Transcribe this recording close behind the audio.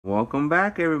Welcome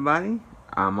back, everybody.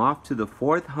 I'm off to the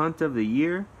fourth hunt of the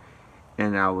year,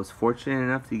 and I was fortunate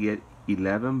enough to get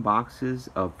 11 boxes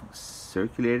of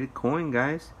circulated coin,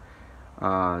 guys.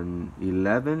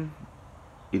 11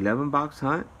 box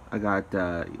hunt. I got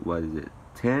what is it,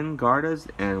 10 Gardas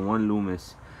and 1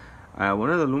 Loomis.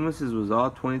 One of the Loomises was all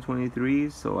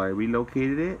 2023, so I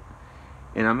relocated it,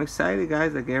 and I'm excited,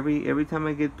 guys. Like every time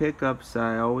I get pickups,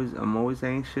 I'm always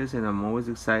anxious, and I'm always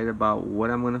excited about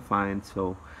what I'm gonna find.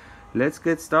 So let's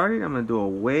get started. I'm gonna do a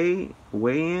weigh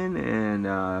in and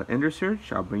ender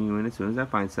search. I'll bring you in as soon as I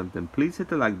find something. Please hit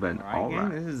the like button. All right.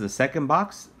 This is the second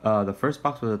box. The first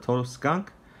box was a total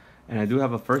skunk, and I do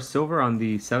have a first silver on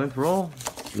the 7th roll.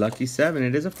 Lucky 7.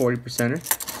 It is a 40%er.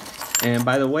 And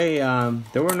by the way,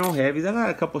 there were no heavies. I got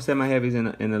a couple semi-heavies in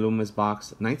the Loomis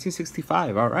box.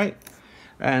 1965. All right.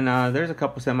 And there's a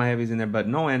couple semi-heavies in there, but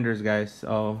no enders, guys.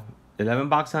 So 11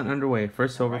 box hunt underway.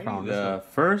 First silver found. The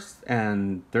first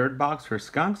and third box for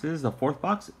skunks. This is the fourth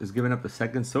box. Is giving up the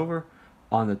second silver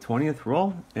on the 20th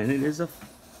roll, and it's a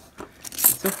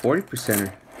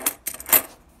 40%er.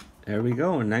 There we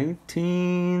go.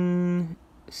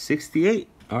 1968.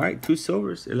 All right, 2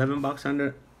 silvers. 11 box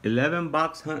hunt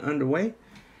underway.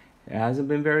 It hasn't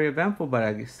been very eventful, but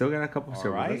I still got a couple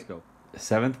silvers. Right. Let's go.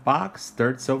 7th box,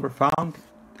 3rd silver found.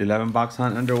 11 box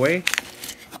hunt underway.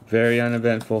 Very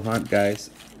uneventful hunt, guys.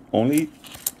 Only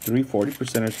 3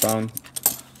 40%ers found.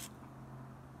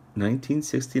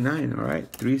 1969. All right,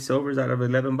 3 silvers out of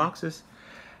 11 boxes.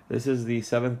 This is the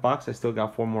 7th box. I still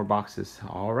got 4 more boxes.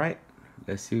 All right,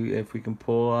 let's see if we can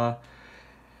pull.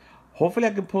 Hopefully, I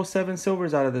can pull 7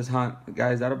 silvers out of this hunt,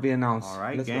 guys. That'll be announced. All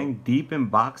right, gang. Deep in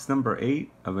box number 8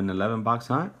 of an 11 box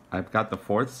hunt. I've got the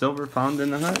 4th silver found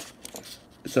in the hunt.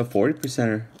 It's a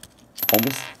 40%er.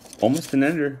 Almost an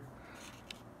ender.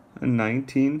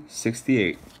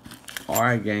 1968. All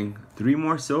right, gang. 3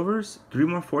 more silvers, 3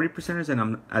 more 40%ers, and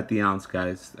I'm at the ounce,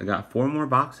 guys. I got 4 more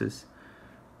boxes.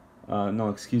 No,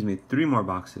 excuse me, 3 more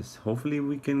boxes. Hopefully,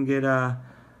 we can get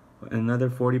another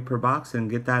 40 per box and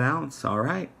get that ounce. All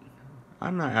right.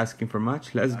 I'm not asking for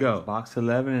much. Let's go. Box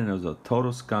 11, and it was a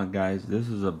total skunk, guys. This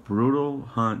is a brutal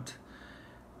hunt.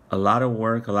 A lot of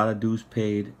work, a lot of dues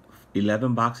paid.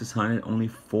 11 boxes hunted, only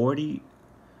 40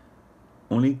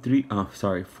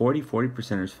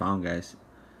 40%ers found, guys.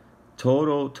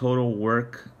 Total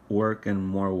work, and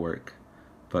more work.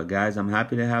 But guys, I'm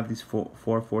happy to have these 4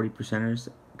 40%ers.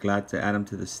 Glad to add them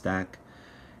to the stack.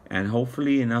 And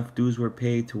hopefully enough dues were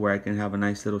paid to where I can have a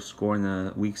nice little score in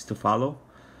the weeks to follow.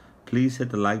 Please hit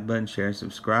the like button, share, and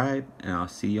subscribe, and I'll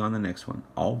see you on the next one.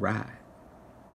 All right.